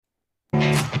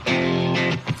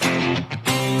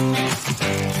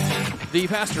The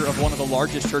pastor of one of the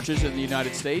largest churches in the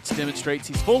United States demonstrates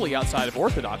he's fully outside of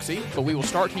orthodoxy, but we will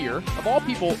start here. Of all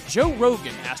people, Joe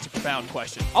Rogan asked a profound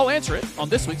question. I'll answer it on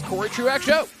this week's Corey Truax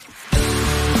Show.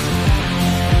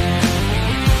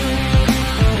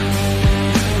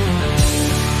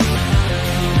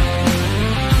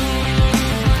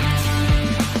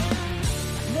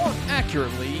 More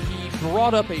accurately, he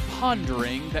brought up a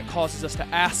pondering that causes us to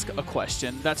ask a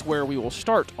question. That's where we will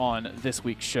start on this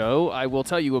week's show. I will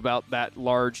tell you about that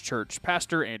large church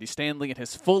pastor, Andy Stanley, and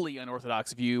his fully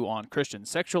unorthodox view on Christian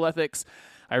sexual ethics.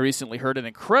 I recently heard an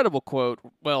incredible quote,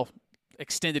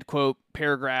 extended quote,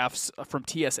 paragraphs from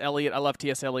T.S. Eliot. I love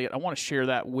T.S. Eliot. I want to share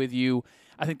that with you.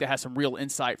 I think that has some real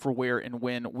insight for where and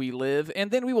when we live. And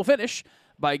then we will finish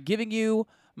by giving you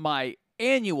my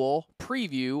annual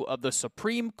preview of the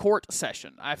Supreme Court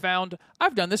session. I've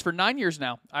done this for 9 years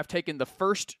now. I've taken the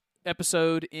first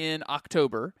episode in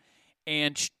October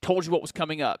and told you what was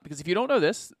coming up. Because if you don't know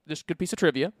this good piece of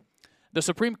trivia, the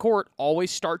Supreme Court always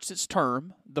starts its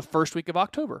term the first week of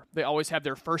October. They always have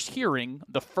their first hearing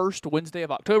the first Wednesday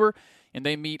of October, and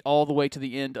they meet all the way to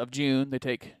the end of June. They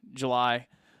take July,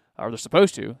 or they're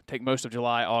supposed to take most of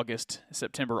July, August,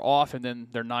 September off, and then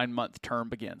their 9-month term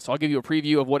begins. So I'll give you a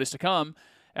preview of what is to come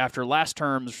after last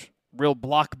term's real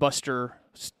blockbuster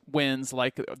wins,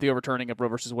 like the overturning of Roe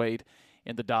v. Wade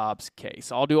in the Dobbs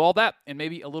case. I'll do all that and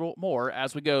maybe a little more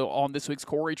as we go on this week's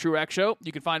Corey Truax Show.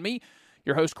 You can find me,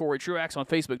 your host, Corey Truax, on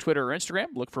Facebook, Twitter, or Instagram.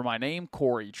 Look for my name,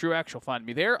 Corey Truax. You'll find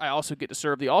me there. I also get to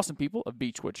serve the awesome people of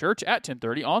Beechwood Church at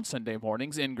 10:30 on Sunday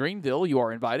mornings in Greenville. You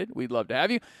are invited. We'd love to have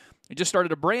you. We just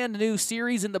started a brand new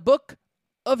series in the book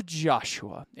of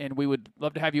Joshua, and we would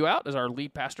love to have you out as our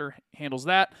lead pastor handles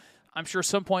that. I'm sure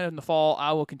some point in the fall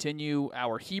I will continue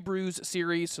our Hebrews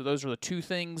series, so those are the two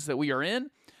things that we are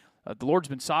in. The Lord's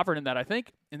been sovereign in that, I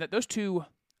think, and that those two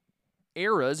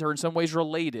eras are in some ways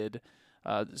related,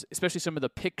 especially some of the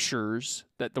pictures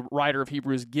that the writer of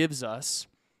Hebrews gives us,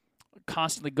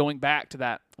 constantly going back to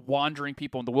that wandering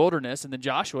people in the wilderness, and then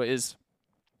Joshua is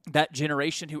that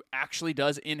generation who actually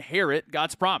does inherit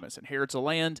God's promise, inherits a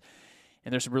land,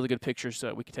 and there's some really good pictures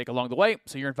that we can take along the way.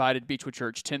 So you're invited, Beechwood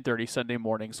Church, 10:30 Sunday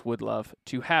mornings. Would love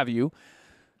to have you.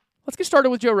 Let's get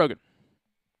started with Joe Rogan.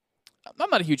 I'm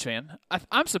not a huge fan.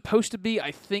 I'm supposed to be.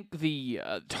 I think the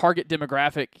target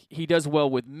demographic, he does well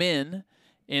with men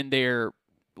in their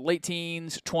late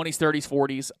teens, 20s, 30s,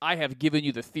 40s. I have given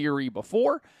you the theory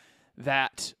before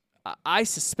that I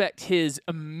suspect his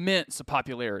immense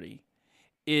popularity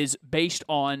is based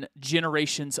on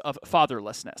generations of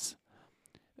fatherlessness.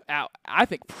 I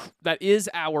think that is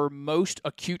our most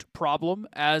acute problem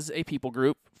as a people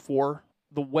group for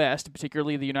the West,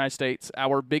 particularly the United States.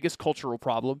 Our biggest cultural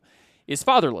problem is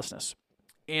fatherlessness.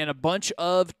 And a bunch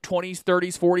of 20s,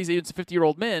 30s, 40s, even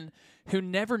 50-year-old men who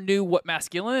never knew what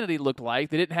masculinity looked like,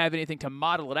 they didn't have anything to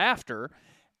model it after,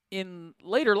 in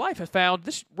later life have found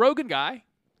this Rogan guy,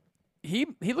 he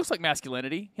looks like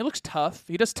masculinity. He looks tough.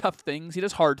 He does tough things. He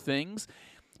does hard things.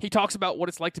 He talks about what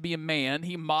it's like to be a man.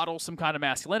 He models some kind of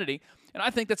masculinity, and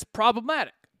I think that's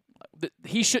problematic.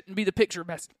 He shouldn't be the picture of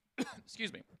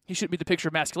excuse me. He shouldn't be the picture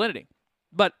of masculinity,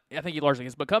 but I think he largely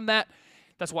has become that.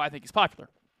 That's why I think he's popular.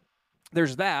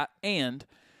 There's that, and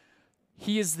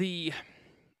he is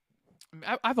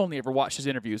I've only ever watched his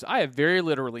interviews. I have very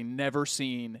literally never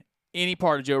seen any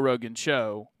part of Joe Rogan's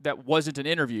show that wasn't an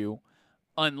interview,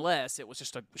 unless it was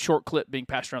just a short clip being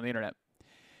passed around the internet.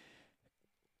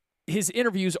 His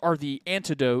interviews are the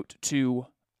antidote to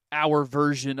our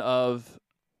version of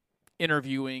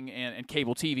interviewing and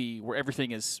cable TV, where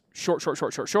everything is short.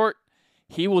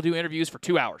 He will do interviews for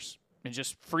 2 hours and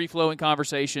just free-flowing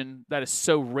conversation. That is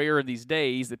so rare in these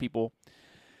days that people,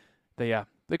 they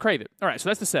crave it. All right, so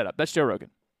that's the setup. That's Joe Rogan.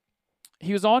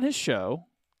 He was on his show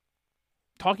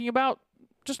talking about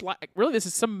really this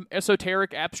is some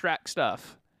esoteric, abstract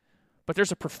stuff, but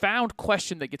there's a profound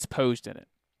question that gets posed in it.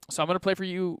 So I'm going to play for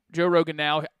you Joe Rogan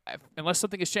now. Unless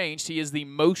something has changed, he is the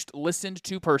most listened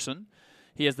to person.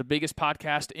 He has the biggest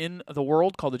podcast in the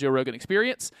world called The Joe Rogan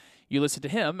Experience. You listen to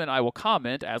him, and I will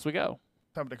comment as we go.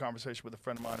 Having a conversation with a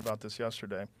friend of mine about this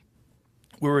yesterday.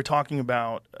 We were talking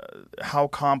about how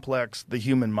complex the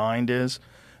human mind is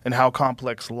and how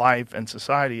complex life and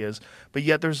society is, but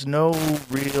yet there's no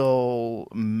real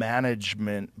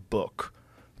management book.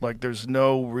 Like there's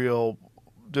no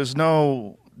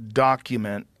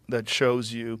document that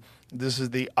shows you this is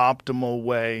the optimal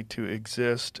way to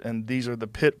exist and these are the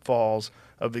pitfalls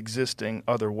of existing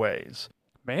other ways.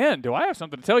 Man, do I have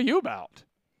something to tell you about.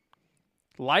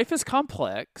 Life is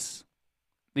complex.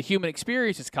 The human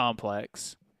experience is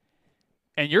complex.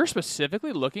 And you're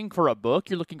specifically looking for a book,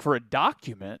 you're looking for a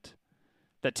document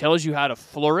that tells you how to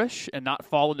flourish and not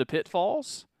fall into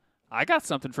pitfalls, I got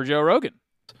something for Joe Rogan.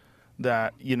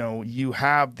 That, you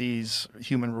have these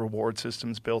human reward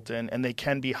systems built in, and they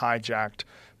can be hijacked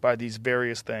by these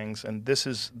various things. And this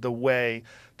is the way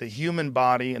the human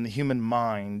body and the human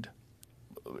mind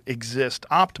exist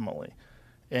optimally.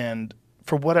 And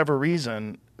for whatever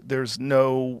reason, there's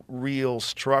no real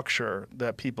structure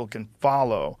that people can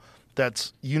follow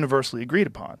that's universally agreed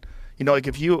upon.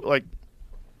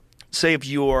 Say if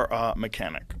you're a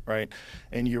mechanic, right,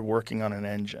 and you're working on an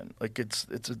engine,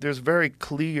 there's very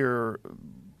clear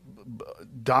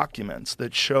documents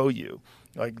that show you,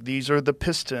 like, these are the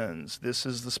pistons, this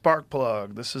is the spark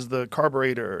plug, this is the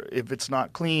carburetor. If it's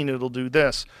not clean, it'll do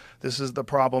this. This is the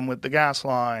problem with the gas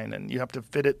line, and you have to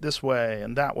fit it this way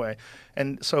and that way.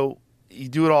 And so you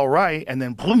do it all right, and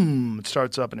then boom, it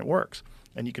starts up and it works.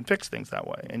 And you can fix things that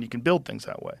way, and you can build things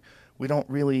that way. We don't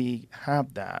really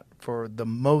have that for the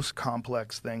most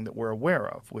complex thing that we're aware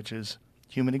of, which is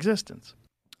human existence.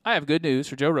 I have good news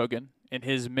for Joe Rogan and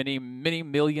his many, many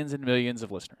millions and millions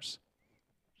of listeners.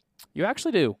 You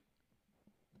actually do.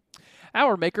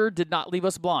 Our Maker did not leave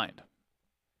us blind.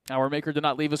 Our Maker did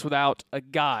not leave us without a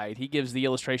guide. He gives the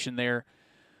illustration there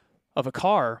of a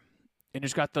car, and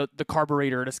it's got the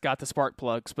carburetor, and it's got the spark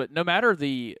plugs. But no matter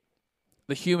the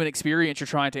human experience you're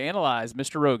trying to analyze,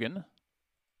 Mr. Rogan,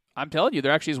 I'm telling you,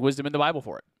 there actually is wisdom in the Bible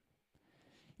for it.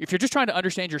 If you're just trying to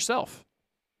understand yourself,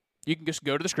 you can just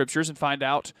go to the scriptures and find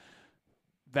out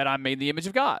that I'm made in the image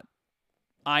of God.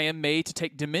 I am made to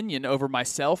take dominion over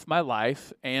myself, my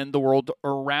life, and the world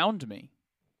around me.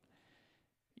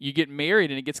 You get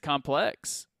married and it gets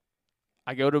complex.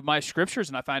 I go to my scriptures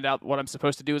and I find out what I'm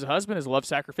supposed to do as a husband is love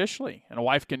sacrificially. And a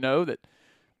wife can know that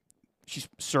she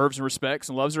serves and respects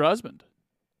and loves her husband.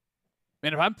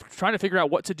 And if I'm trying to figure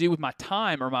out what to do with my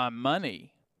time or my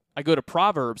money, I go to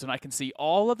Proverbs and I can see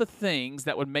all of the things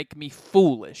that would make me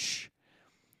foolish.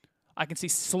 I can see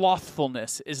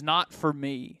slothfulness is not for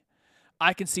me.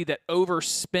 I can see that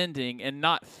overspending and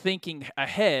not thinking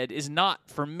ahead is not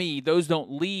for me. Those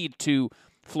don't lead to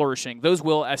flourishing. Those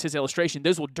will, as his illustration,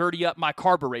 those will dirty up my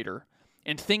carburetor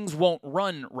and things won't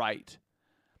run right.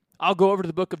 I'll go over to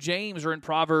the book of James or in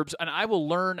Proverbs and I will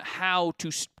learn how to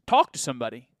talk to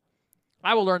somebody.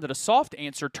 I will learn that a soft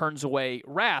answer turns away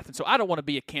wrath. And so I don't want to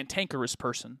be a cantankerous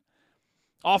person.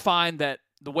 I'll find that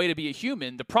the way to be a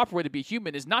human, the proper way to be a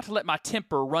human, is not to let my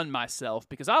temper run myself,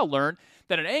 because I'll learn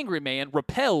that an angry man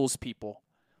repels people.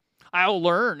 I'll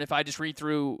learn if I just read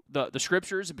through the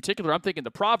scriptures. In particular, I'm thinking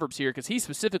the Proverbs here, because he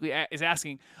specifically is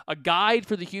asking a guide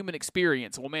for the human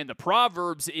experience. Well, man, the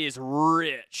Proverbs is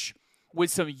rich with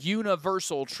some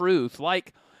universal truth.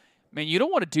 Like, man, you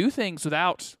don't want to do things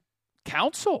without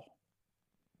counsel.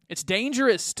 It's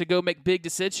dangerous to go make big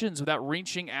decisions without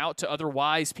reaching out to other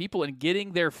wise people and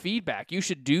getting their feedback. You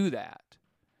should do that.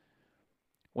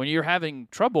 When you're having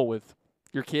trouble with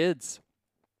your kids,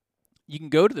 you can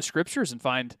go to the scriptures and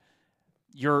find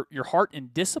your heart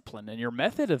in discipline and your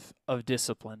method of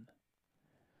discipline.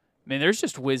 Man, there's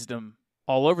just wisdom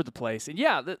all over the place. And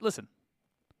yeah, listen,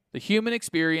 the human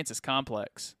experience is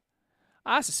complex.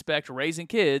 I suspect raising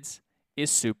kids is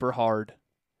super hard.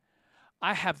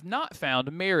 I have not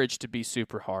found marriage to be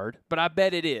super hard, but I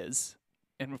bet it is.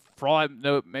 And for all I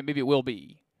know, maybe it will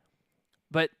be.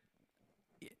 But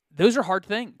those are hard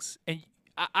things. And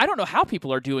I don't know how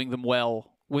people are doing them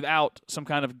well without some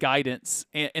kind of guidance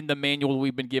in the manual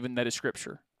we've been given that is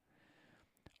Scripture.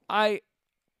 I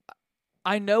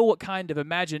know what kind of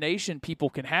imagination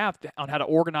people can have on how to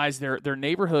organize their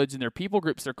neighborhoods and their people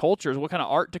groups, their cultures, what kind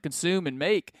of art to consume and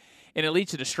make. And it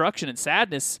leads to destruction and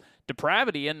sadness,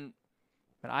 depravity,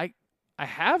 but I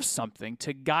have something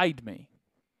to guide me.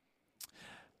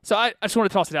 So I just want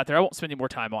to toss it out there. I won't spend any more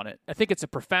time on it. I think it's a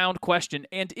profound question.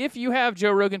 And if you have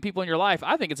Joe Rogan people in your life,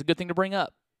 I think it's a good thing to bring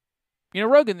up. You know,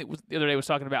 Rogan the other day was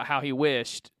talking about how he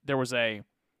wished there was a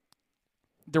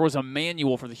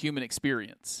manual for the human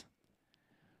experience.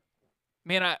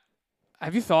 Man,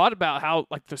 have you thought about how,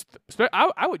 like,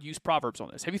 I would use Proverbs on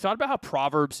this. Have you thought about how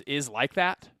Proverbs is like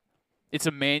that? It's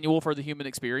a manual for the human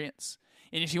experience.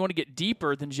 And if you want to get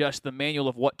deeper than just the manual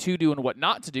of what to do and what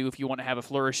not to do, if you want to have a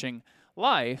flourishing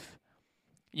life,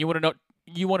 you want to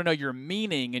know your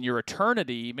meaning and your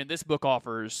eternity. I mean, this book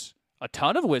offers a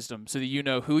ton of wisdom so that you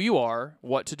know who you are,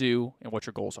 what to do, and what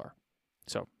your goals are.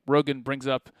 So Rogan brings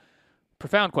up a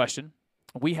profound question.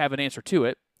 We have an answer to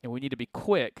it, and we need to be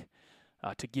quick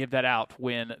to give that out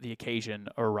when the occasion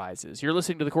arises. You're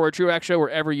listening to the Corey Truax Show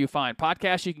wherever you find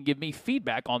podcasts. You can give me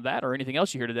feedback on that or anything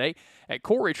else you hear today at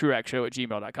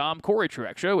CoreyTruaxShow@gmail.com,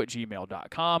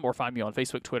 CoreyTruaxShow@gmail.com, or find me on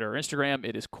Facebook, Twitter, or Instagram.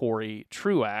 It is Corey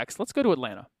Truax. Let's go to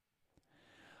Atlanta.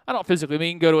 I don't physically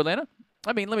mean go to Atlanta.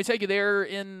 I mean, let me take you there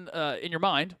in your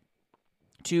mind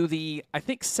to the, I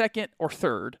think, second or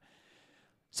third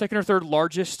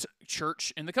largest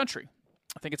church in the country.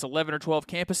 I think it's 11 or 12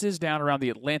 campuses down around the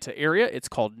Atlanta area. It's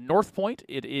called North Point.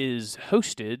 It is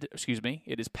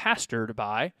pastored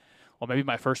by, well, maybe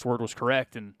my first word was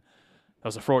correct and that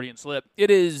was a Freudian slip. It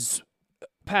is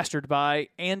pastored by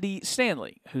Andy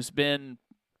Stanley, who's been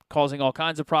causing all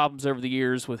kinds of problems over the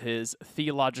years with his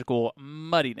theological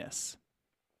muddiness.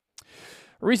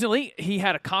 Recently, he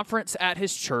had a conference at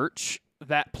his church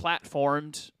that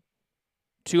platformed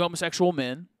two homosexual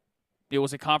men. It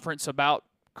was a conference about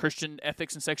Christian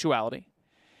ethics and sexuality.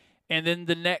 And then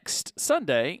the next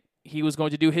Sunday, he was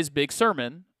going to do his big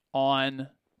sermon on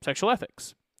sexual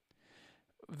ethics.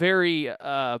 Very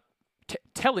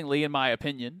tellingly, in my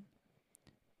opinion,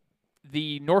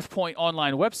 the North Point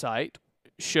online website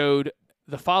showed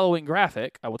the following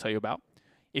graphic I will tell you about.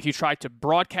 If you tried to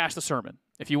broadcast the sermon,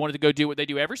 if you wanted to go do what they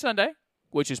do every Sunday,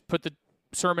 which is put the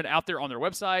sermon out there on their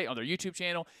website, on their YouTube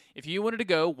channel, if you wanted to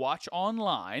go watch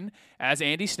online as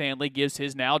Andy Stanley gives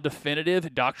his now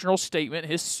definitive doctrinal statement,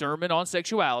 his sermon on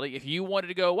sexuality, if you wanted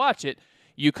to go watch it,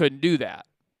 you couldn't do that.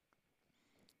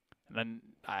 And then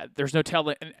there's no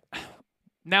telling. And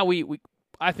now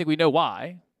I think we know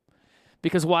why.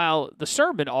 Because while the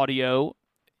sermon audio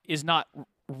is not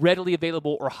readily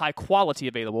available or high quality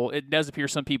available, it does appear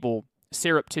some people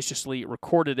surreptitiously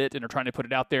recorded it and are trying to put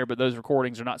it out there, but those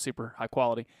recordings are not super high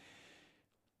quality.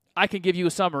 I can give you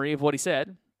a summary of what he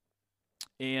said,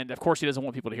 and of course he doesn't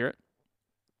want people to hear it.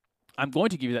 I'm going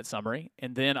to give you that summary,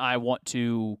 and then I want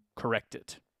to correct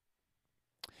it.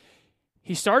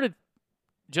 He started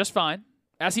just fine,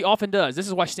 as he often does. This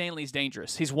is why Stanley's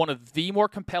dangerous. He's one of the more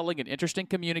compelling and interesting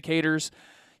communicators.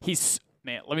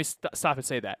 Let me stop and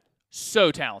say that.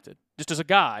 So talented. Just as a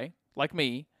guy like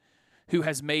me who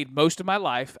has made most of my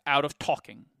life out of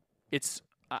talking.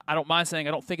 I don't mind saying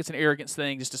I don't think it's an arrogance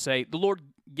thing just to say the Lord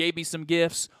gave me some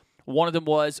gifts. One of them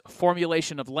was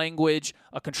formulation of language,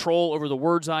 a control over the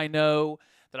words I know,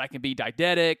 that I can be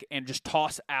didactic and just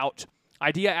toss out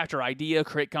idea after idea,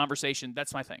 create conversation.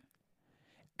 That's my thing.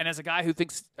 And as a guy who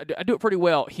thinks I do it pretty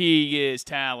well, he is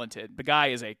talented. The guy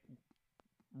is a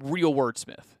real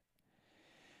wordsmith.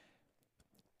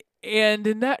 And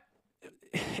in that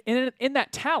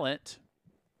talent,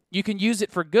 you can use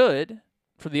it for good,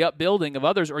 for the upbuilding of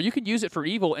others, or you can use it for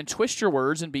evil and twist your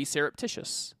words and be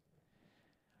surreptitious.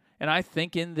 And I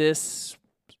think in this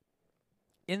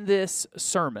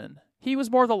sermon, he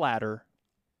was more the latter.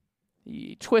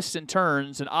 He twists and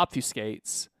turns and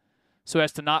obfuscates so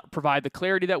as to not provide the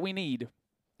clarity that we need.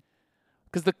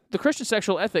 Because the Christian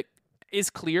sexual ethic is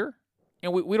clear,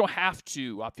 and we don't have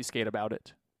to obfuscate about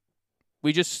it.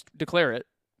 We just declare it.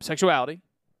 Sexuality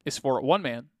is for one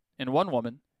man and one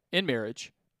woman in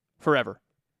marriage forever.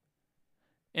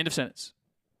 End of sentence.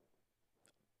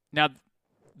 Now,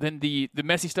 then the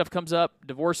messy stuff comes up,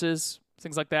 divorces,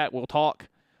 things like that. We'll talk.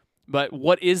 But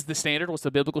what is the standard? What's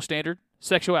the biblical standard?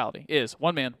 Sexuality is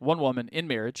one man, one woman in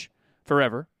marriage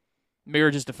forever.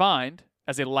 Marriage is defined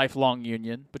as a lifelong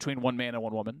union between one man and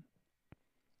one woman.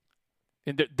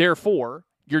 And therefore,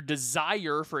 your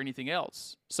desire for anything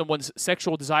else, someone's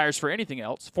sexual desires for anything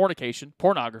else, fornication,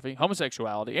 pornography,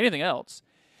 homosexuality, anything else,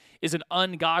 is an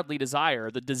ungodly desire.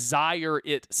 The desire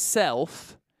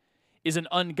itself is an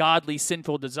ungodly,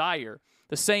 sinful desire.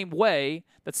 The same way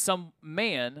that some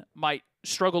man might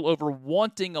struggle over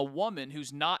wanting a woman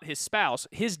who's not his spouse,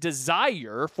 his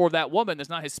desire for that woman that's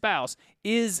not his spouse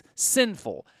is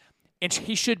sinful. And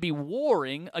he should be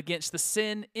warring against the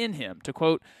sin in him. To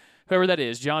quote whoever that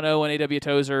is, John Owen, A.W.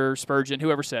 Tozer, Spurgeon,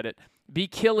 whoever said it, be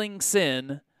killing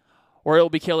sin or it will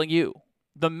be killing you.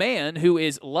 The man who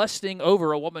is lusting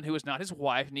over a woman who is not his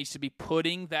wife needs to be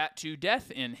putting that to death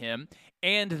in him,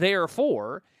 and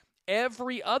therefore,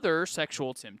 every other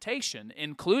sexual temptation,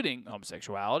 including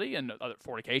homosexuality and other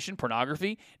fornication,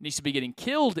 pornography, needs to be getting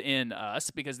killed in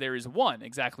us because there is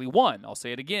exactly one, I'll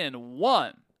say it again,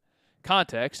 one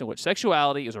context in which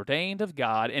sexuality is ordained of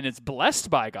God and it's blessed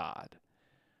by God,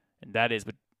 and that is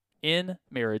in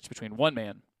marriage between one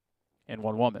man and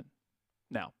one woman.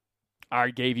 Now,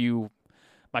 I gave you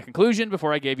my conclusion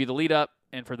before I gave you the lead up,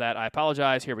 and for that I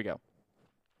apologize. Here we go.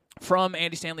 From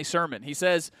Andy Stanley's sermon, he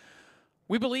says,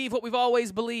 we believe what we've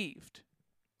always believed.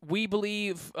 We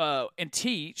believe and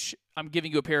teach, I'm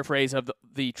giving you a paraphrase of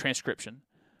the transcription.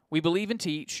 We believe and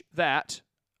teach that,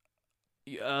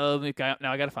 now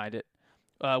I got to find it.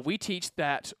 We teach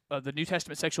that the New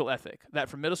Testament sexual ethic, that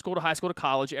from middle school to high school to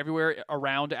college, everywhere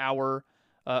around our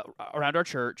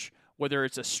church, whether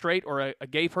it's a straight or a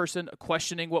gay person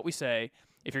questioning what we say,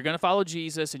 if you're going to follow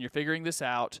Jesus and you're figuring this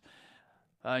out,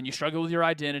 and you struggle with your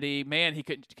identity, man,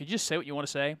 could you just say what you want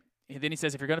to say? And then he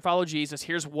says, if you're going to follow Jesus,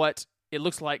 here's what it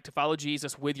looks like to follow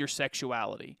Jesus with your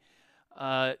sexuality.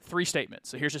 3 statements.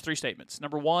 So here's just 3 statements.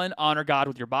 Number 1, honor God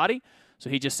with your body. So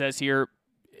he just says here,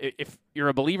 if you're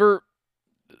a believer,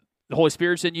 the Holy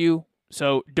Spirit's in you,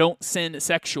 so don't sin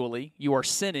sexually. You are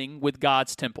sinning with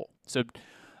God's temple. So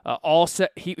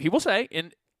he will say,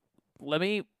 and let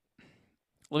me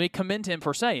commend him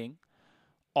for saying,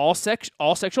 all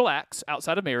sexual acts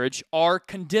outside of marriage are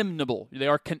condemnable. They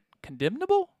are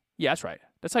condemnable? Yeah, that's right.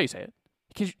 That's how you say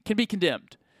it. Can be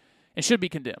condemned and should be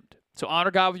condemned. So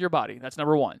honor God with your body. That's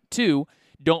number 1. 2,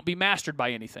 don't be mastered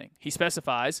by anything. He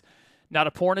specifies not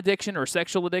a porn addiction or a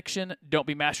sexual addiction. Don't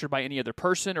be mastered by any other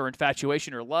person or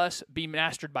infatuation or lust. Be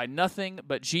mastered by nothing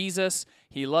but Jesus.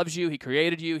 He loves you. He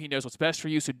created you. He knows what's best for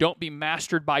you. So don't be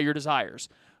mastered by your desires.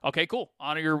 Okay, cool.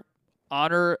 Honor your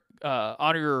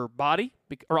body,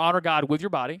 or honor God with your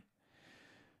body.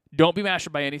 Don't be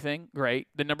mastered by anything. Great.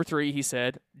 Then number 3, he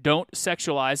said, don't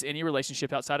sexualize any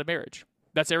relationship outside of marriage.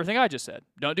 That's everything I just said.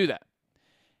 Don't do that.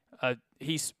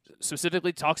 He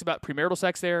specifically talks about premarital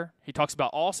sex there. He talks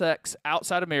about all sex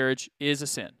outside of marriage is a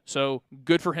sin. So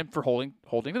good for him for holding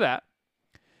to that.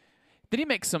 Then he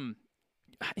makes some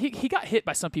 – he got hit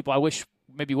by some people. I wish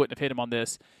maybe wouldn't have hit him on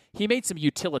this. He made some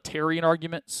utilitarian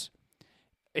arguments.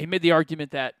 He made the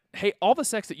argument that, hey, all the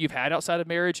sex that you've had outside of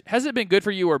marriage, has it been good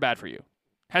for you or bad for you?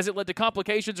 Has it led to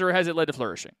complications or has it led to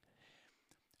flourishing?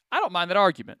 I don't mind that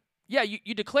argument. Yeah,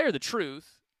 you declare the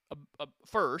truth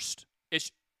first.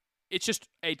 It's just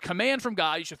a command from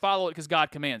God. You should follow it because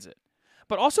God commands it.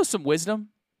 But also some wisdom.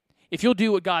 If you'll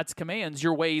do what God commands,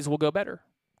 your ways will go better.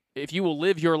 If you will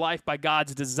live your life by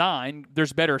God's design,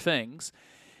 there's better things.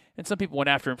 And some people went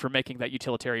after him for making that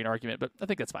utilitarian argument, but I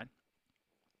think that's fine.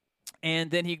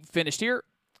 And then he finished here,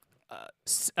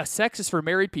 sex is for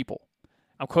married people.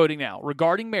 I'm quoting now.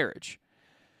 Regarding marriage,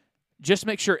 just to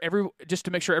make sure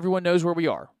everyone knows where we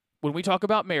are. When we talk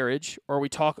about marriage, or we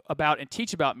talk about and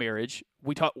teach about marriage,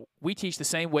 we teach the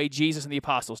same way Jesus and the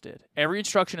apostles did. Every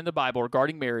instruction in the Bible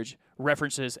regarding marriage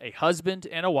references a husband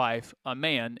and a wife, a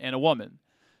man and a woman.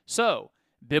 So,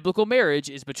 biblical marriage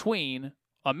is between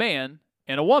a man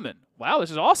and a woman. Wow, this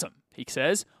is awesome. He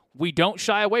says, we don't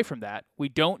shy away from that. We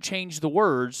don't change the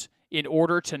words in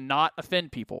order to not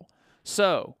offend people.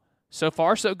 So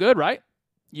far so good, right?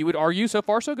 You would argue so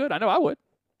far so good? I know I would.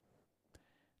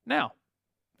 Now,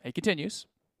 he continues.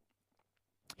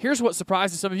 Here's what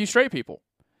surprises some of you straight people.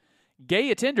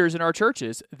 Gay attenders in our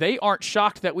churches, they aren't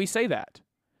shocked that we say that.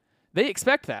 They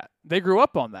expect that. They grew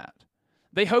up on that.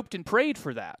 They hoped and prayed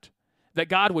for that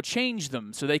God would change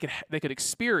them so they could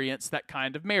experience that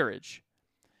kind of marriage.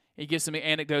 He gives some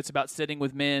anecdotes about sitting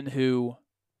with men who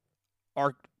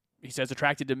are, he says,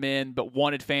 attracted to men but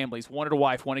wanted families, wanted a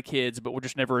wife, wanted kids, but were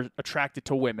just never attracted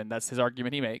to women. That's his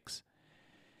argument he makes.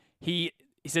 He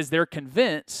says they're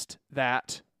convinced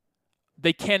that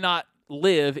they cannot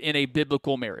live in a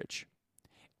biblical marriage.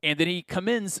 And then he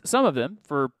commends some of them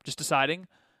for just deciding,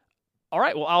 all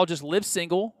right, well, I'll just live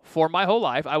single for my whole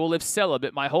life. I will live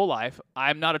celibate my whole life.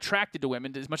 I'm not attracted to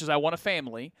women as much as I want a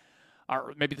family.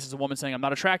 Or maybe this is a woman saying, I'm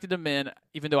not attracted to men,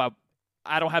 even though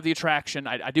I don't have the attraction.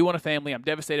 I do want a family. I'm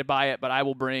devastated by it, but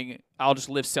I'll just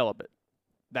live celibate.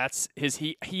 That's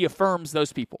he affirms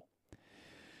those people.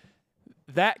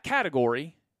 That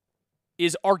category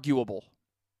is arguable.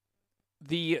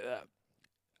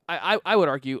 I would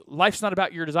argue life's not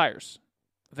about your desires.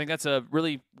 I think that's a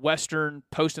really Western,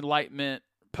 post-Enlightenment,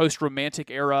 post-romantic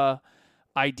era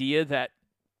idea that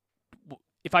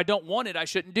if I don't want it, I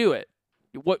shouldn't do it.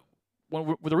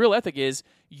 When the real ethic is,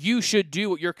 you should do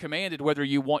what you're commanded whether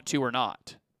you want to or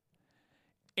not.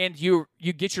 And you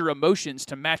get your emotions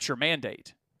to match your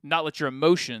mandate, not let your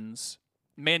emotions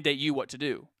mandate you what to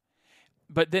do.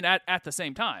 But then at the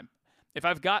same time, if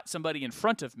I've got somebody in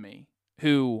front of me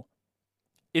who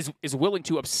is willing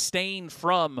to abstain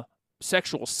from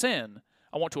sexual sin,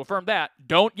 I want to affirm that.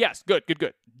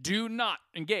 Good. Do not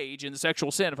engage in the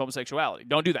sexual sin of homosexuality.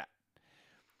 Don't do that.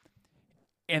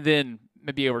 And then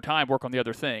maybe over time work on the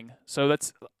other thing. So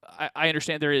I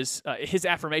understand there is his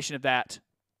affirmation of that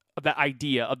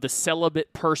idea of the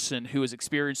celibate person who is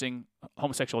experiencing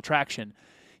homosexual attraction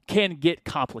can get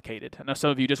complicated. I know some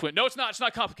of you just went, no, it's not. It's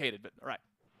not complicated. But all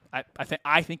right,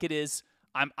 I think it is.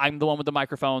 I'm the one with the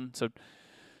microphone. So,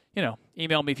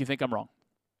 email me if you think I'm wrong.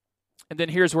 And then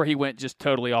here's where he went just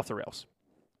totally off the rails.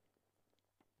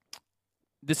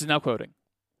 This is now quoting.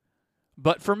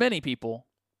 But for many people,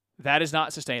 that is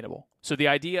not sustainable. So the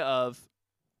idea of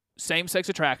same-sex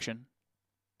attraction,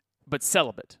 but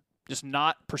celibate, just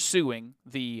not pursuing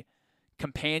the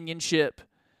companionship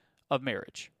of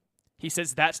marriage. He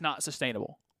says that's not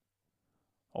sustainable.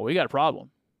 Well, we got a problem.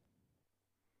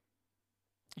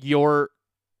 Your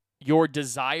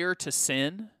desire to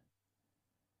sin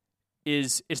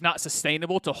is not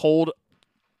sustainable to hold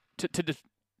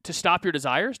to stop your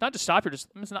desires. Not to stop your.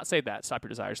 Let's not say that. Stop your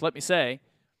desires. Let me say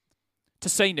to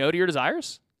say no to your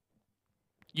desires.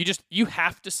 You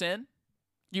have to sin.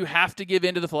 You have to give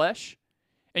in to the flesh,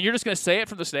 and you're just going to say it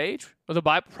from the stage with a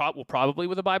Bible, probably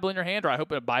with a Bible in your hand, or I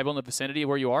hope a Bible in the vicinity of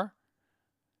where you are.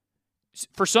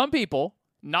 For some people,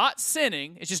 not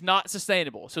sinning is just not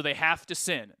sustainable, so they have to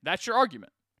sin. That's your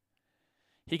argument.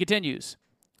 He continues.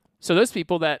 So those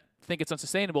people that think it's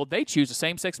unsustainable, they choose a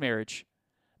same-sex marriage.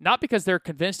 Not because they're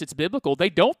convinced it's biblical. They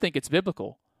don't think it's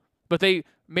biblical. But they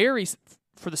marry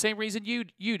for the same reason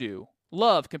you do.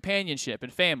 Love, companionship,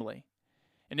 and family.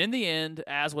 And in the end,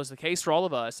 as was the case for all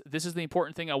of us, this is the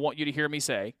important thing I want you to hear me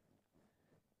say.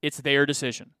 It's their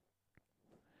decision.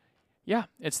 Yeah,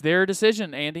 it's their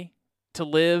decision, Andy, to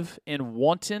live in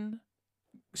wanton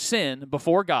sin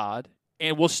before God,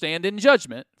 and will stand in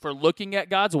judgment for looking at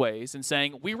God's ways and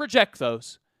saying, we reject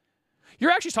those.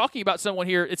 You're actually talking about someone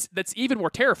here that's even more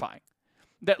terrifying,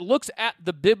 that looks at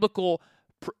the biblical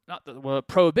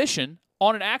prohibition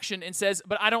on an action and says,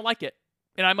 but I don't like it,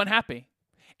 and I'm unhappy,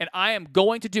 and I am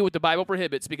going to do what the Bible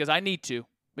prohibits because I need to,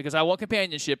 because I want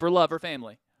companionship or love or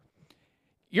family.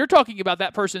 You're talking about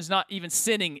that person's not even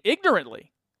sinning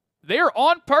ignorantly. They're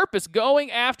on purpose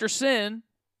going after sin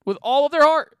with all of their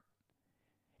heart.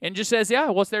 And just says,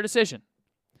 yeah, what's their decision?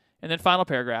 And then final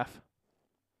paragraph.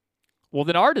 Well,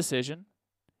 then our decision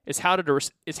is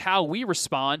how we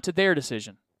respond to their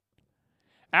decision.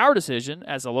 Our decision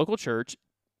as a local church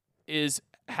is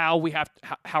how we're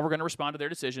going to respond to their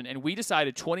decision. And we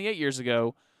decided 28 years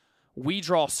ago, we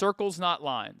draw circles, not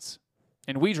lines.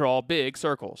 And we draw big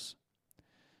circles.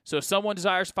 So if someone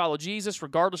desires to follow Jesus,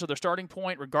 regardless of their starting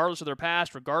point, regardless of their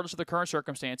past, regardless of their current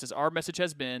circumstances, our message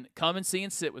has been, come and see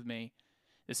and sit with me.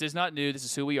 This is not new. This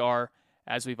is who we are,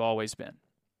 as we've always been.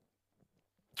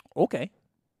 Okay.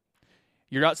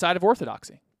 You're outside of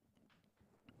orthodoxy.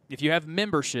 If you have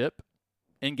membership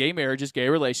in gay marriages, gay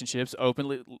relationships,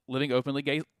 living openly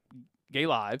gay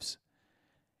lives,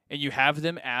 and you have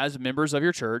them as members of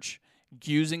your church,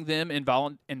 using them in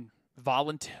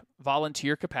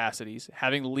volunteer capacities,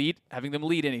 having them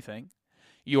lead anything,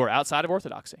 you are outside of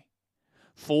orthodoxy.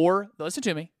 Listen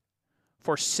to me,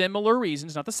 for similar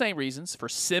reasons, not the same reasons, for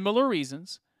similar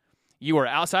reasons, you are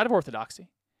outside of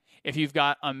orthodoxy. If you've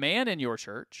got a man in your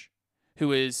church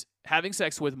who is having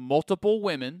sex with multiple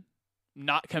women,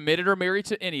 not committed or married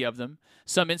to any of them,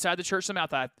 some inside the church, some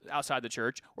outside the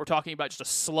church, we're talking about just a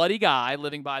slutty guy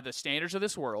living by the standards of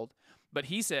this world, but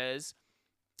he says,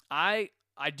 I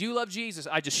do love Jesus.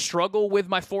 I just struggle with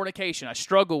my fornication. I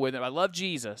struggle with it. I love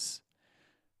Jesus.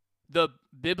 The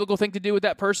biblical thing to do with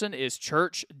that person is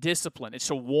church discipline. It's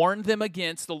to warn them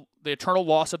against the eternal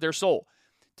loss of their soul.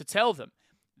 To tell them,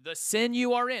 the sin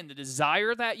you are in, the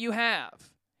desire that you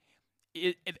have,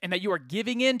 and that you are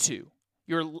giving into,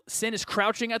 your sin is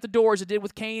crouching at the door as it did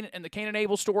with Cain and the Cain and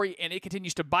Abel story, and it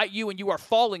continues to bite you, and you are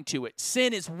falling to it.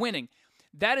 Sin is winning.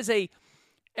 That is a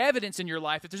evidence in your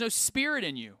life that there's no spirit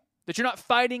in you, that you're not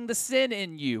fighting the sin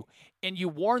in you, and you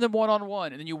warn them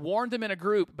one-on-one, and then you warn them in a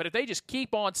group, but if they just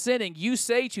keep on sinning, you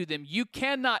say to them, you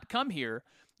cannot come here.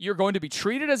 You're going to be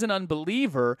treated as an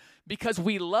unbeliever because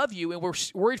we love you and we're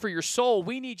worried for your soul.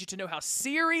 We need you to know how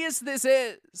serious this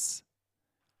is.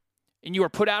 And you are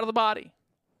put out of the body.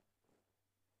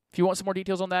 If you want some more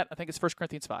details on that, I think it's 1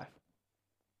 Corinthians 5.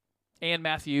 And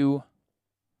Matthew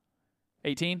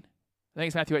 18. I think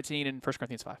it's Matthew 18 and 1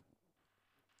 Corinthians 5.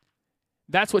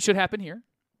 That's what should happen here.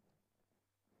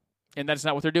 And that is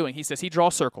not what they're doing. He says he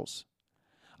draws circles.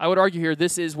 I would argue here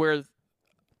this is where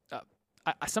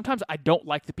sometimes I don't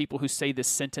like the people who say this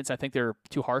sentence. I think they're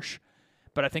too harsh.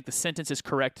 But I think the sentence is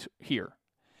correct here.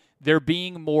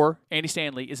 Andy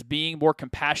Stanley is being more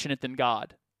compassionate than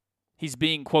God. He's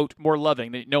being, quote, more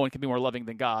loving. No one can be more loving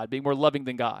than God. Being more loving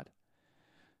than God.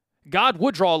 God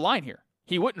would draw a line here.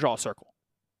 He wouldn't draw a circle.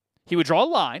 He would draw a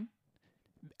line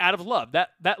out of love.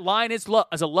 That line is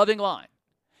a loving line.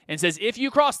 And says, if you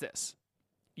cross this,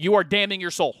 you are damning your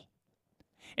soul.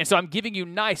 And so I'm giving you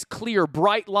nice, clear,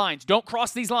 bright lines. Don't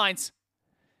cross these lines.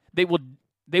 They will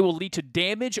lead to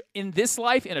damage in this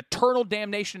life and eternal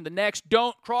damnation in the next.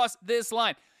 Don't cross this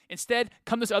line. Instead,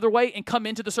 come this other way and come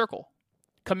into the circle.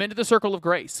 Come into the circle of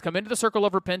grace. Come into the circle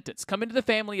of repentance. Come into the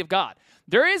family of God.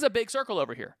 There is a big circle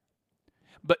over here.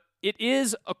 But it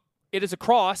is a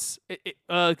cross.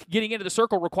 Getting into the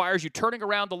circle requires you turning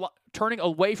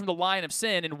away from the line of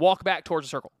sin and walk back towards the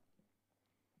circle.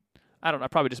 I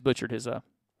probably just butchered his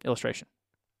illustration.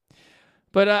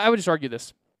 But I would just argue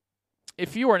this.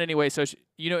 If you are in any way,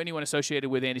 anyone associated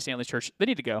with Andy Stanley's church, they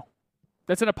need to go.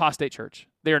 That's an apostate church.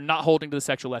 They are not holding to the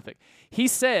sexual ethic. He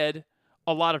said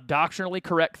a lot of doctrinally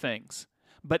correct things,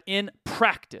 but in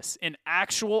practice, in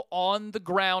actual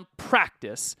on-the-ground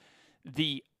practice,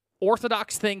 the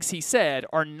orthodox things he said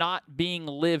are not being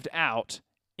lived out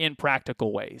in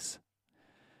practical ways.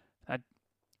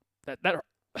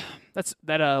 What's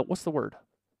the word?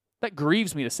 That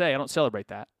grieves me to say. I don't celebrate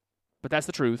that. But that's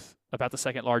the truth about the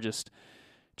second largest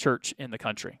church in the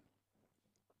country.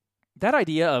 That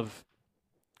idea of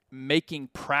making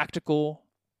practical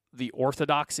the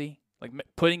orthodoxy, like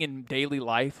putting in daily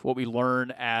life what we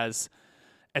learn as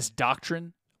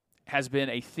doctrine, has been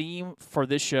a theme for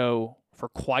this show for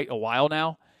quite a while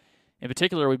now. In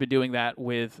particular, we've been doing that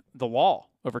with the law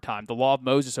over time, the law of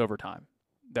Moses over time,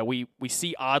 that we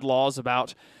see odd laws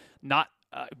about not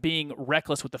being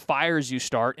reckless with the fires you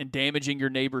start and damaging your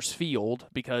neighbor's field,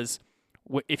 because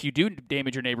if you do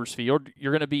damage your neighbor's field,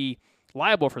 you're going to be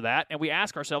liable for that. And we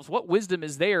ask ourselves, what wisdom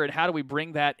is there and how do we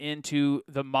bring that into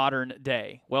the modern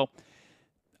day? Well,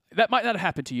 that might not have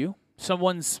happened to you.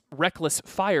 Someone's reckless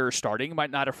fire starting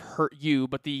might not have hurt you,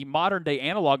 but the modern day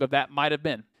analog of that might have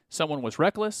been. Someone was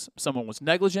reckless, someone was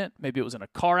negligent, maybe it was in a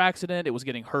car accident, it was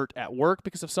getting hurt at work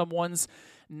because of someone's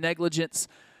negligence.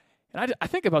 And I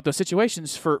think about those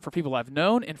situations for people I've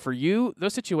known, and for you,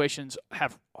 those situations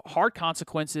have hard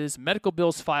consequences, medical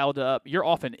bills filed up, you're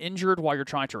often injured while you're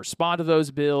trying to respond to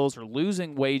those bills or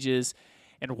losing wages,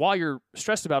 and while you're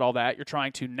stressed about all that, you're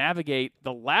trying to navigate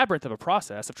the labyrinth of a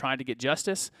process of trying to get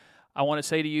justice. I want to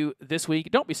say to you this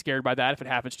week, don't be scared by that if it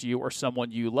happens to you or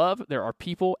someone you love. There are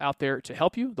people out there to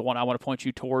help you. The one I want to point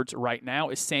you towards right now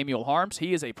is Samuel Harms.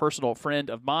 He is a personal friend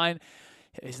of mine.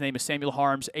 His name is Samuel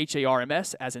Harms,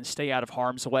 Harms, as in stay out of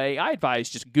harm's way. I advise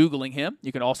just Googling him.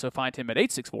 You can also find him at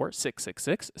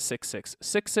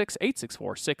 864-666-6666,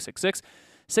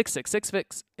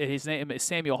 864-666-6666. His name is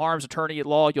Samuel Harms, attorney at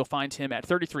law. You'll find him at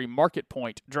 33 Market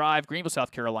Point Drive, Greenville,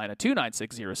 South Carolina,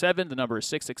 29607. The number is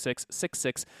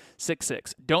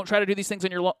 666-6666. Don't try to do these things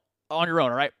on your own, all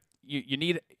right? You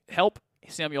need help.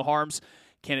 Samuel Harms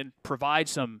can provide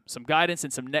some guidance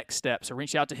and some next steps. So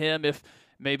reach out to him if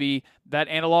maybe that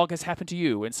analog has happened to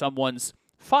you and someone's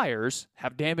fires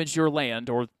have damaged your land,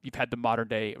 or you've had the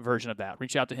modern-day version of that.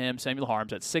 Reach out to him, Samuel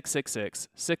Harms, at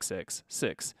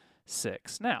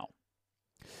 666-6666. Now,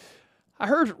 I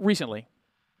heard recently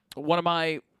one of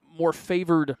my more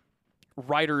favored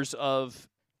writers of,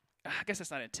 I guess that's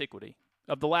not antiquity,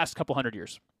 of the last couple hundred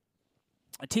years.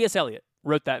 T.S. Eliot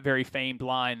wrote that very famed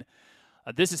line,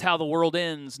 "This is how the world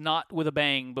ends, not with a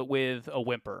bang, but with a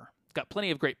whimper." It's got plenty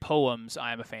of great poems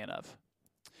I am a fan of.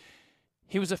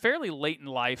 He was a fairly late in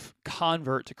life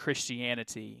convert to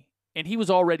Christianity, and he was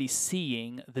already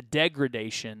seeing the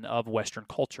degradation of Western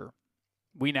culture.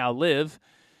 We now live,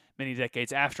 many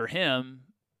decades after him,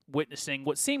 witnessing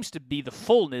what seems to be the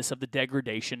fullness of the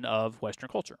degradation of Western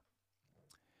culture.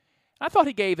 I thought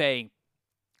he gave a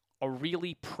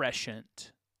really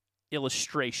prescient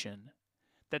illustration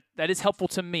that is helpful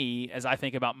to me as I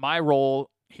think about my role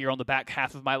here on the back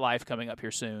half of my life coming up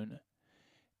here soon,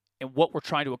 and what we're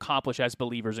trying to accomplish as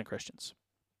believers and Christians.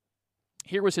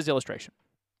 Here was his illustration.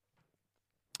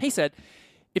 He said,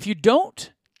 if you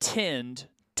don't tend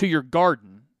to your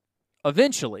garden,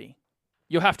 eventually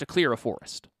you'll have to clear a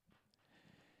forest.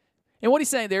 And what he's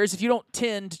saying there is if you don't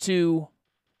tend to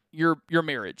your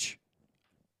marriage,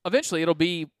 eventually it'll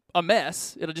be a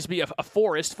mess. It'll just be a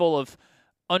forest full of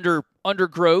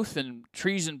undergrowth and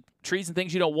trees and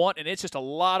things you don't want, and it's just a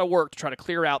lot of work to try to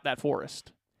clear out that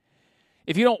forest.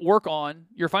 If you don't work on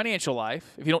your financial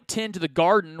life, if you don't tend to the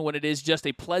garden when it is just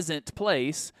a pleasant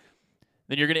place,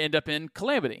 then you're going to end up in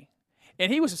calamity.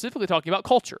 And he was specifically talking about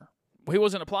culture. He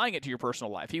wasn't applying it to your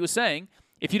personal life. He was saying,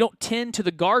 if you don't tend to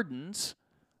the gardens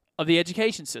of the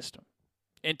education system,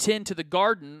 and tend to the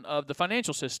garden of the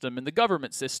financial system and the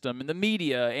government system and the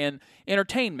media and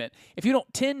entertainment, if you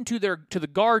don't tend to the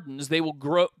gardens, they will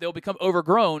grow. They'll become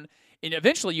overgrown, and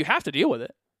eventually you have to deal with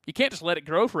it. You can't just let it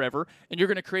grow forever, and you're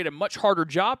going to create a much harder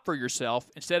job for yourself.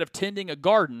 Instead of tending a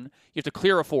garden, you have to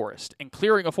clear a forest, and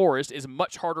clearing a forest is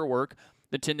much harder work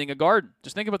than tending a garden.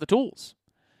 Just think about the tools.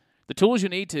 The tools you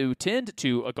need to tend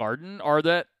to a garden are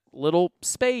that little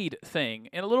spade thing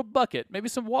and a little bucket, maybe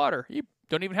some water. You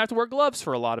don't even have to wear gloves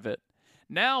for a lot of it.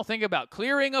 Now think about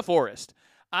clearing a forest.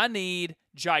 I need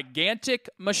gigantic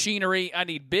machinery. I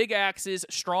need big axes,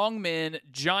 strong men,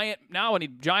 now I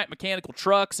need giant mechanical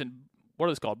trucks and what are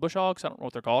those called? Bush hogs? I don't know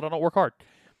what they're called. I don't work hard.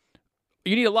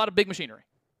 You need a lot of big machinery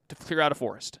to clear out a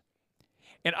forest.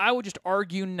 And I would just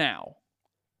argue now,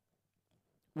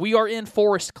 we are in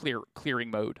forest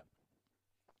clearing mode.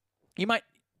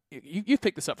 You've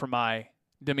picked this up from my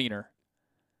demeanor.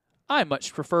 I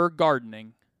much prefer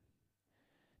gardening,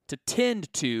 to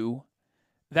tend to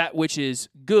that which is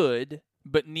good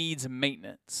but needs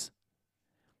maintenance.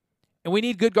 And we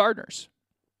need good gardeners.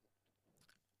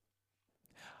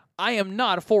 I am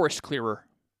not a forest clearer,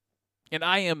 and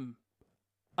I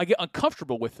get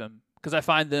uncomfortable with them because I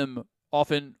find them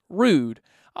often rude.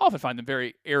 I often find them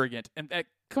very arrogant. And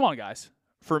come on, guys,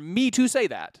 for me to say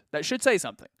that should say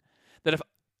something. That if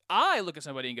I look at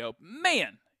somebody and go,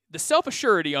 man, the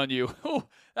self-assurity on you, oh,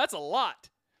 that's a lot.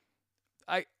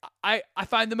 I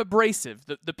find them abrasive.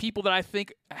 The people that I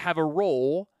think have a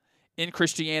role in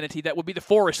Christianity that would be the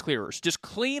forest clearers. Just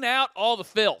clean out all the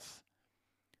filth.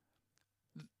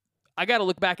 I got to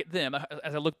look back at them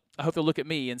as I hope they'll look at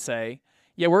me and say,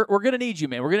 yeah, we're going to need you,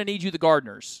 man. We're going to need you, the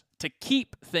gardeners, to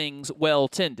keep things well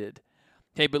tended.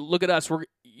 Okay, but look at us.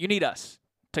 You need us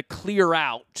to clear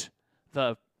out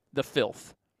the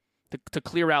filth, to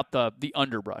clear out the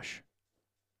underbrush.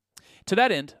 To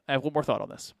that end, I have one more thought on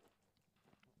this.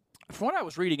 From what I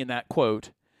was reading in that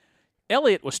quote,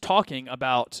 Eliot was talking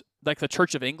about like the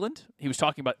Church of England. He was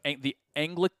talking about the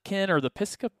Anglican or the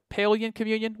Episcopalian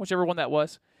communion, whichever one that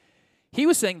was. He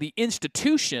was saying the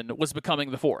institution was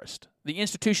becoming the forest. The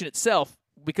institution itself,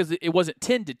 because it wasn't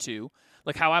tended to,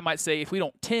 like how I might say if we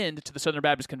don't tend to the Southern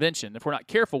Baptist Convention, if we're not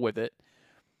careful with it,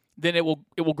 then it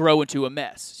will grow into a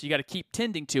mess. So you got to keep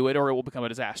tending to it or it will become a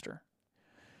disaster.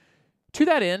 To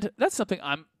that end, that's something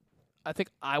I think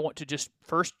I want to just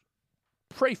first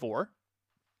pray for.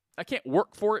 I can't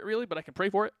work for it really, but I can pray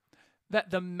for it. That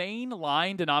the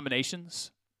mainline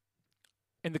denominations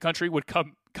in the country would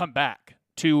come back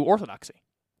to Orthodoxy.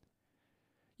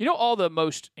 You know, all the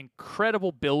most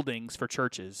incredible buildings for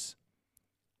churches,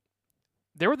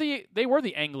 they were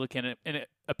the Anglican and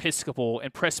Episcopal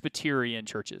and Presbyterian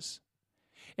churches.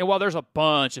 And while there's a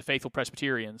bunch of faithful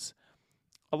Presbyterians,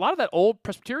 a lot of that old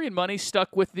Presbyterian money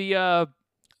stuck with the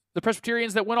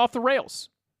Presbyterians that went off the rails,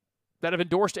 that have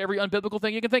endorsed every unbiblical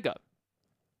thing you can think of.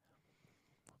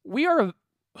 When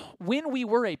we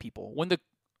were a people,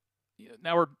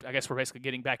 I guess we're basically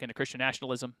getting back into Christian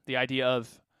nationalism, the idea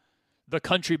of the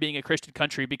country being a Christian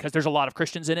country because there's a lot of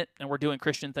Christians in it and we're doing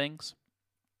Christian things.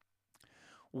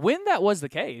 When that was the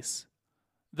case,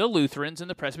 the Lutherans and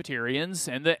the Presbyterians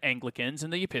and the Anglicans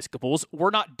and the Episcopals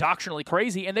were not doctrinally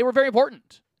crazy, and they were very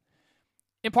important,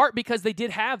 in part because they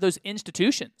did have those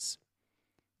institutions.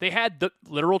 They had the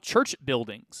literal church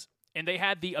buildings, and they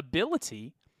had the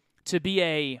ability to be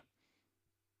I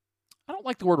don't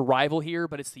like the word rival here,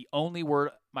 but it's the only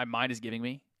word my mind is giving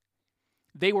me.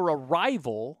 They were a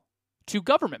rival to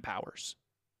government powers.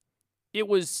 It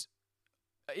was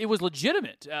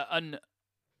legitimate.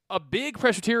 A big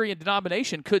Presbyterian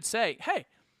denomination could say, hey,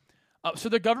 so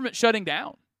the government's shutting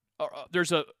down.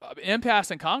 There's an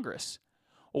impasse in Congress.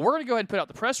 Well, we're going to go ahead and put out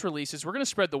the press releases. We're going to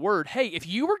spread the word. Hey, if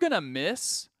you were going to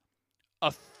miss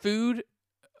a food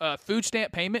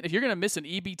stamp payment, if you're going to miss an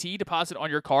EBT deposit on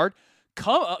your card,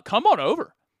 come on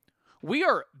over. We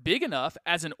are big enough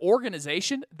as an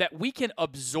organization that we can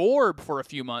absorb for a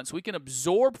few months. We can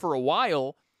absorb for a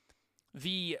while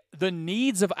the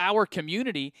needs of our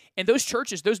community. And those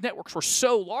churches, those networks were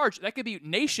so large, that could be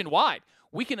nationwide.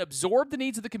 We can absorb the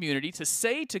needs of the community to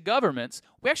say to governments,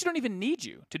 we actually don't even need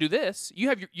you to do this.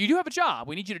 You do have a job.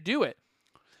 We need you to do it.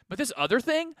 But this other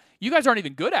thing, you guys aren't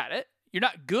even good at it. You're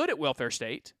not good at welfare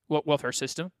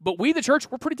system, but we, the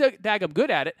church, we're pretty daggum good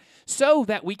at it so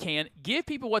that we can give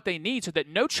people what they need so that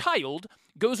no child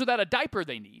goes without a diaper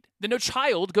they need, that no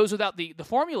child goes without the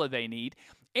formula they need,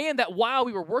 and that while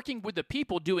we were working with the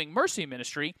people doing mercy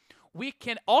ministry, we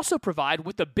can also provide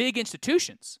with the big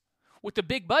institutions, with the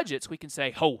big budgets. We can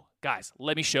say, oh, guys,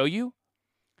 let me show you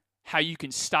how you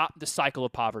can stop the cycle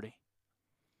of poverty.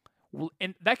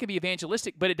 And that can be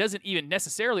evangelistic, but it doesn't even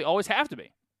necessarily always have to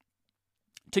be.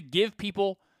 To give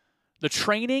people the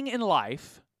training in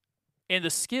life and the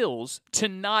skills to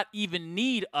not even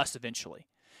need us eventually.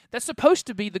 That's supposed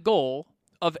to be the goal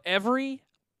of every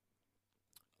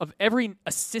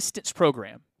assistance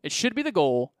program. It should be the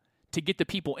goal to get the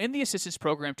people in the assistance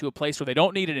program to a place where they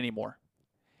don't need it anymore.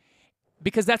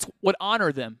 Because that's what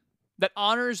honors them. That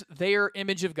honors their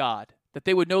image of God. That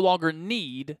they would no longer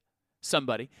need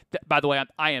somebody. By the way,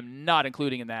 I am not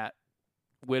including in that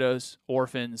widows,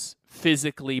 orphans,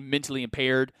 physically, mentally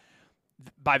impaired.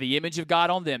 By the image of God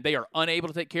on them, they are unable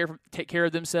to take care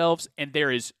of themselves, and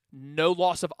there is no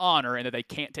loss of honor in that they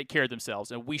can't take care of themselves,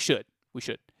 and we should.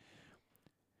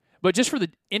 But just for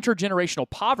the intergenerational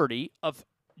poverty of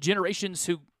generations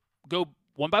who go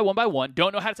one by one,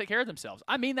 don't know how to take care of themselves.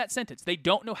 I mean that sentence. They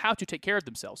don't know how to take care of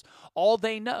themselves. All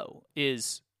they know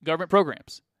is government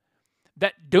programs.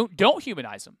 that don't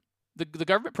humanize them. The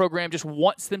government program just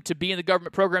wants them to be in the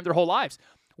government program their whole lives.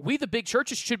 We, the big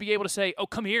churches, should be able to say, oh,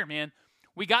 come here, man.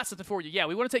 We got something for you. Yeah,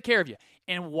 we want to take care of you.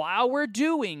 And while we're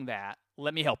doing that,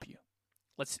 let me help you.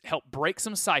 Let's help break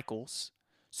some cycles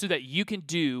so that you can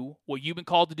do what you've been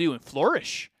called to do and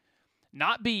flourish.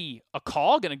 Not be a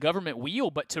cog in a government wheel,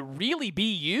 but to really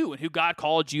be you and who God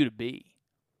called you to be.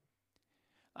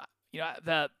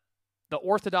 The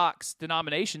Orthodox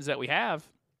denominations that we have,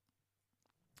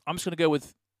 I'm just going to go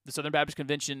with the Southern Baptist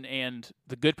Convention and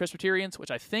the Good Presbyterians,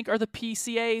 which I think are the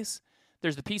PCAs.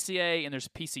 There's the PCA and there's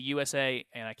PCUSA,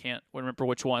 and I can't remember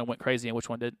which one went crazy and which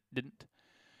one didn't.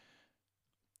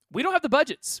 We don't have the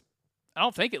budgets, I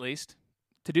don't think at least,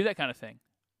 to do that kind of thing.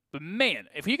 But man,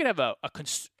 if you could have a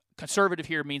conservative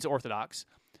here means Orthodox,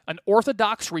 an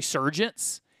Orthodox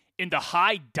resurgence in the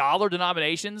high dollar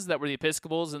denominations that were the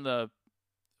Episcopals and what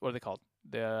are they called?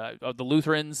 The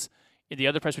Lutherans and the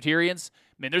other Presbyterians,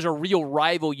 man, there's a real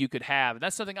rival you could have. And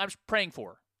that's something I'm praying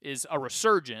for, is a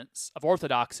resurgence of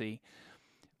Orthodoxy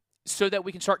so that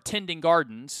we can start tending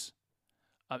gardens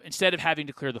instead of having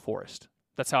to clear the forest.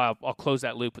 That's how I'll close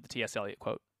that loop with the T.S. Eliot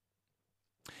quote.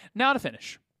 Now to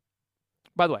finish.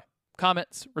 By the way,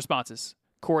 comments, responses,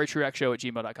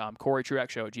 CoreyTruaxShow@gmail.com,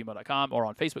 CoreyTruaxShow@gmail.com, or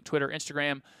on Facebook, Twitter,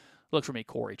 Instagram. Look for me,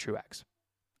 Corey Truax.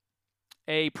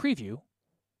 A preview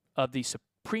of the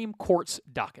Supreme Court's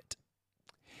docket.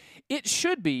 It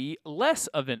should be less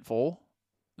eventful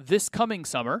this coming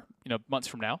summer, months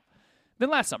from now, than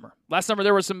last summer. Last summer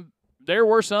there were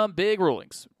some big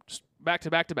rulings, just back to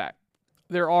back to back.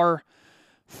 There are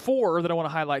 4 that I want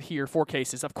to highlight here, 4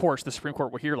 cases. Of course, the Supreme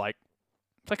Court will hear like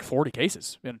 40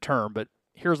 cases in a term, but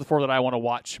here's the 4 that I want to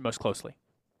watch most closely.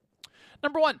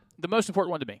 Number 1, the most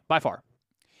important one to me, by far,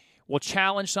 will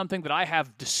challenge something that I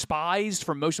have despised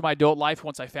for most of my adult life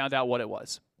once I found out what it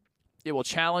was. It will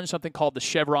challenge something called the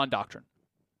Chevron Doctrine.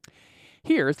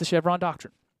 Here is the Chevron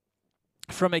Doctrine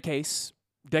from a case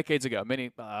decades ago,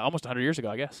 almost 100 years ago,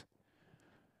 I guess.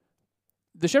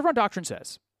 The Chevron Doctrine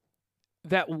says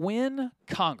that when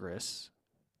Congress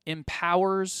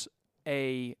empowers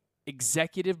a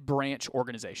executive branch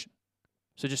organization,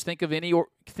 so just think of any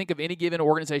given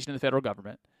organization in the federal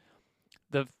government,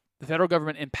 the federal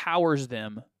government empowers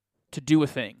them to do a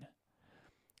thing.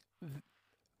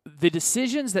 The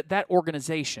decisions that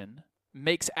organization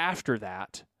makes after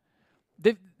that,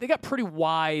 they got pretty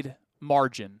wide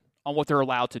margin on what they're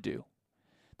allowed to do.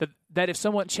 That if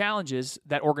someone challenges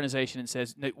that organization and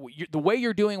says, the way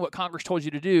you're doing what Congress told you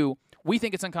to do, we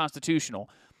think it's unconstitutional,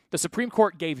 the Supreme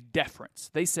Court gave deference.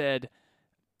 They said,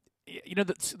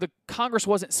 the Congress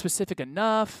wasn't specific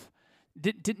enough,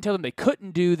 didn't tell them they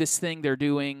couldn't do this thing they're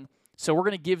doing, so we're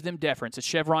going to give them deference, the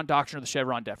Chevron Doctrine or the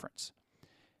Chevron deference.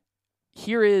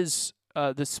 Here is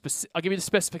I'll give you the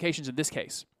specifications in this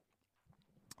case.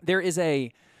 There is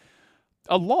a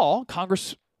law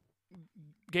Congress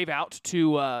gave out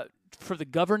for the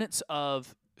governance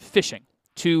of fishing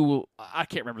to, I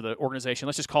can't remember the organization,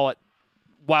 let's just call it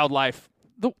Wildlife,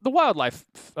 the Wildlife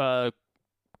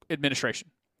Administration.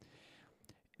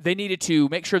 They needed to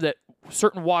make sure that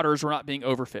certain waters were not being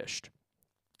overfished.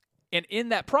 And in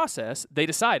that process, they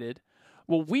decided,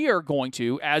 well, we are going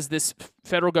to, as this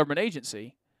federal government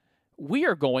agency, we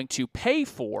are going to pay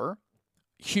for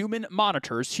human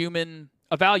monitors, human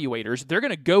evaluators. They're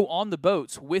going to go on the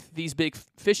boats with these big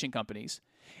fishing companies,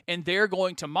 and they're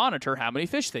going to monitor how many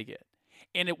fish they get.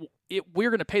 And we're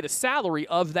going to pay the salary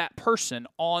of that person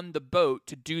on the boat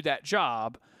to do that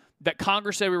job that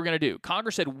Congress said we were going to do.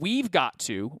 Congress said we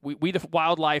the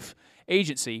wildlife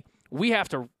agency, we have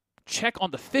to check on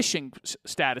the fishing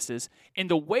statuses, and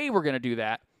the way we're going to do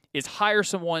that is hire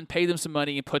someone, pay them some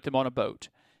money, and put them on a boat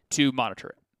to monitor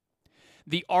it.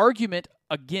 The argument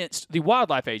against the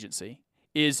wildlife agency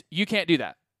is you can't do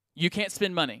that. You can't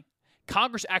spend money.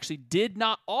 Congress actually did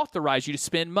not authorize you to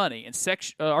spend money. In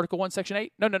Article 1, Section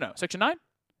 8? No. Section 9?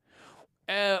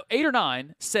 8 or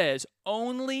 9 says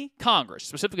only Congress,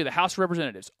 specifically the House of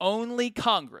Representatives, only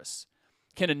Congress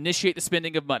can initiate the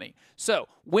spending of money. So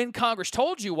when Congress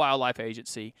told you, wildlife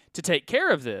agency, to take care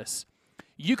of this,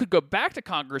 you could go back to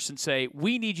Congress and say,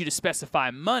 we need you to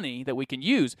specify money that we can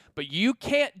use, but you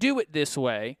can't do it this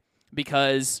way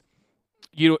because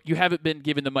you haven't been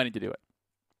given the money to do it.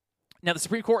 Now, the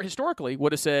Supreme Court historically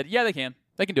would have said, yeah, they can.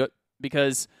 They can do it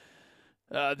because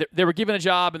they were given a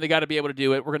job and they got to be able to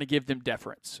do it. We're going to give them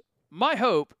deference. My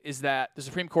hope is that the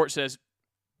Supreme Court says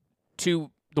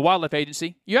to the wildlife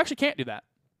agency, you actually can't do that.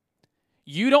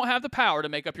 You don't have the power to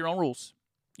make up your own rules.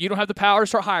 You don't have the power to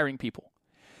start hiring people.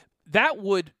 That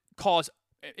would cause,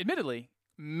 admittedly,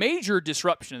 major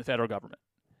disruption in the federal government.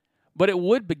 but it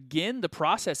would begin the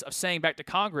process of saying back to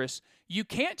Congress, you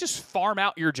can't just farm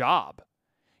out your job.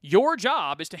 Your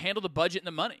job is to handle the budget and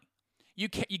the money. You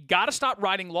got to stop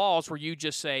writing laws where you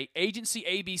just say, agency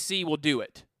ABC will do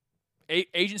it.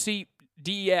 Agency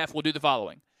DEF will do the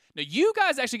following. Now, you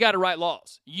guys actually got to write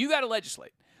laws. You got to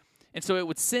legislate. And so it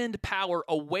would send power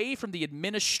away from the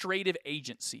administrative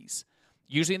agencies,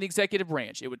 usually in the executive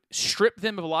branch. It would strip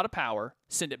them of a lot of power,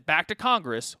 send it back to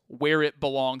Congress where it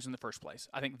belongs in the first place.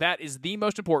 I think that is the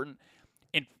most important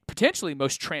and potentially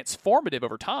most transformative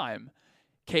over time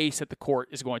case that the court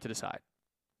is going to decide.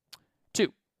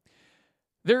 2,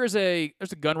 there's a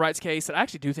gun rights case that I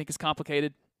actually do think is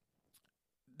complicated.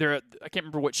 I can't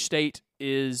remember which state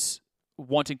is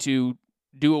wanting to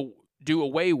do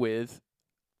away with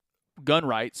gun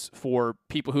rights for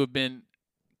people who have been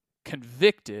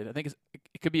convicted. I think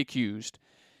it could be accused,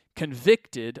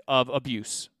 convicted of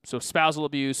abuse. So spousal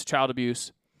abuse, child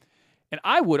abuse. And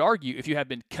I would argue if you have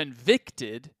been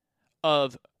convicted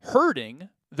of hurting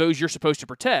those you're supposed to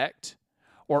protect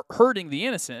or hurting the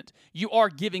innocent, you are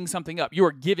giving something up. You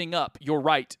are giving up your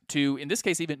right to, in this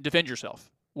case, even defend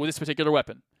yourself with this particular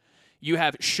weapon. You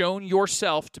have shown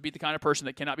yourself to be the kind of person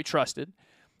that cannot be trusted.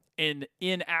 And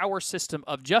in our system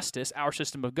of justice, our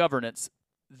system of governance,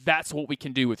 that's what we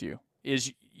can do with you.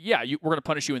 Is, we're going to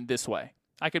punish you in this way.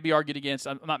 I could be argued against.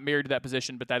 I'm not married to that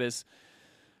position, but that's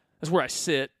where I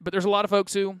sit. But there's a lot of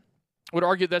folks who would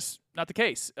argue that's not the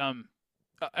case.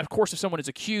 Of course, if someone is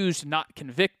accused, not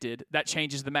convicted, that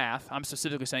changes the math. I'm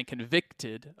specifically saying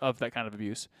convicted of that kind of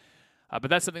abuse. But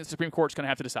that's something the Supreme Court's going to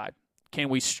have to decide. Can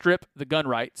we strip the gun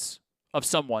rights of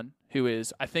someone who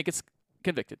is, I think it's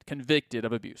convicted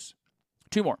of abuse?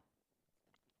 2 more.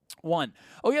 1.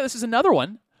 This is another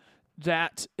one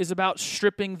that is about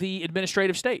stripping the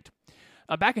administrative state.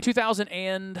 Back in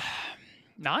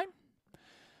 2009,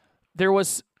 there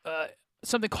was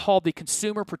something called the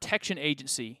Consumer Protection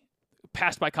Agency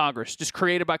passed by Congress, just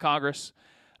created by Congress,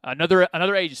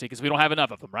 another agency because we don't have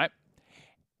enough of them, right?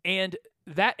 And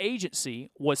that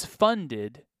agency was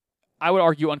funded, I would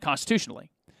argue,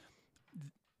 unconstitutionally.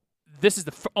 This is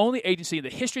the only agency in the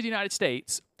history of the United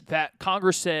States that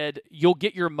Congress said, you'll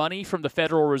get your money from the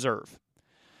Federal Reserve.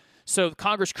 So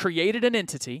Congress created an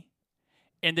entity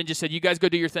and then just said, you guys go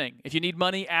do your thing. If you need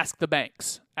money, ask the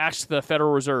banks. Ask the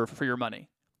Federal Reserve for your money.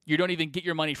 You don't even get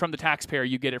your money from the taxpayer.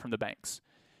 You get it from the banks.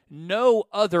 No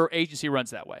other agency runs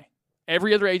that way.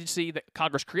 Every other agency that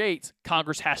Congress creates,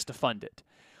 Congress has to fund it.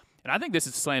 And I think this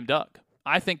is slam dunk.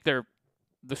 I think the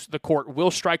court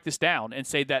will strike this down and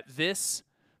say that this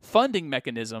funding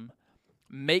mechanism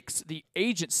makes the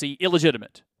agency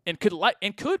illegitimate and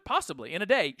could possibly, in a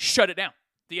day, shut it down.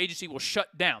 The agency will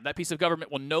shut down. That piece of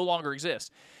government will no longer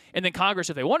exist. And then Congress,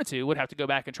 if they wanted to, would have to go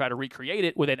back and try to recreate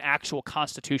it with an actual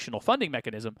constitutional funding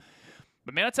mechanism.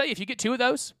 But man, I tell you, if you get 2 of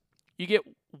those, you get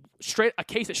a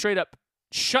case that straight up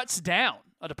shuts down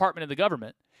a department of the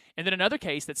government, and then another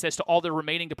case that says to all the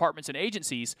remaining departments and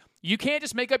agencies, you can't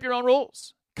just make up your own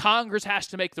rules. Congress has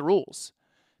to make the rules.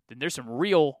 Then there's some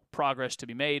real progress to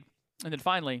be made. And then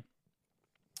finally,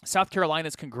 South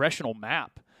Carolina's congressional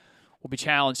map will be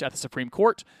challenged at the Supreme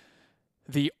Court.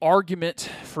 The argument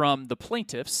from the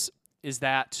plaintiffs is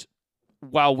that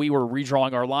while we were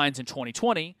redrawing our lines in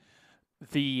 2020,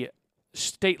 the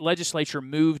state legislature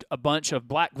moved a bunch of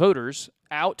black voters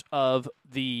out of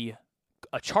a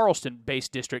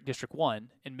Charleston-based district, District 1,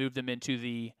 and moved them into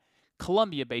the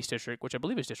Columbia-based district, which I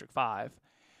believe is District 5,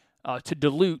 to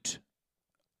dilute,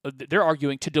 they're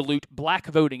arguing, to dilute black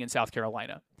voting in South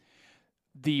Carolina.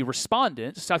 The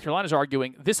respondents, South Carolina's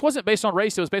arguing, this wasn't based on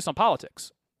race, it was based on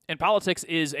politics. And politics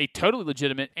is a totally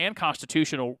legitimate and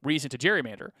constitutional reason to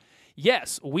gerrymander.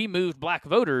 Yes, we moved black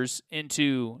voters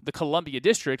into the Columbia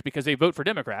district because they vote for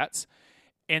Democrats.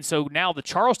 And so now the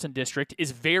Charleston district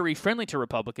is very friendly to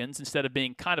Republicans instead of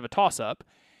being kind of a toss-up.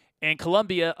 And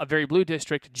Columbia, a very blue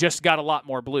district, just got a lot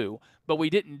more blue. But we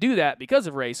didn't do that because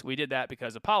of race. We did that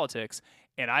because of politics.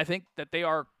 And I think that they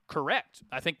are correct.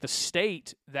 I think the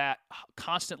state that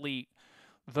constantly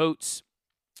votes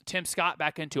Tim Scott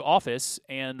back into office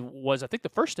and was, I think, the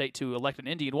first state to elect an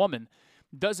Indian woman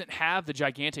doesn't have the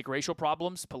gigantic racial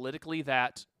problems politically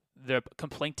that the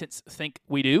complainants think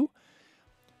we do.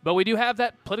 But we do have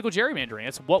that political gerrymandering.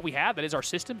 It's what we have. That is our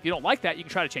system. If you don't like that, you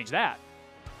can try to change that.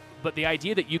 But the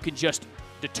idea that you can just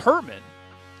determine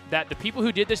that the people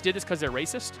who did this because they're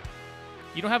racist,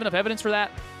 you don't have enough evidence for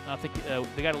that. I think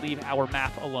they got to leave our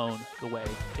map alone the way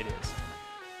it is.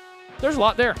 There's a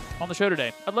lot there on the show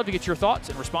today. I'd love to get your thoughts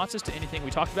and responses to anything we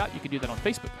talked about. You can do that on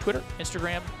Facebook, Twitter,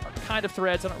 Instagram, or kind of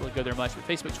Threads. I don't really go there much, but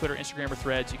Facebook, Twitter, Instagram, or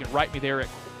Threads. You can write me there at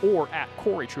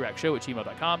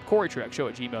CoreyTruaxShow@gmail.com,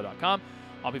 CoreyTruaxShow@gmail.com.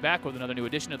 I'll be back with another new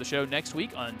edition of the show next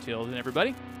week. Until then,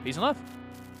 everybody, peace and love.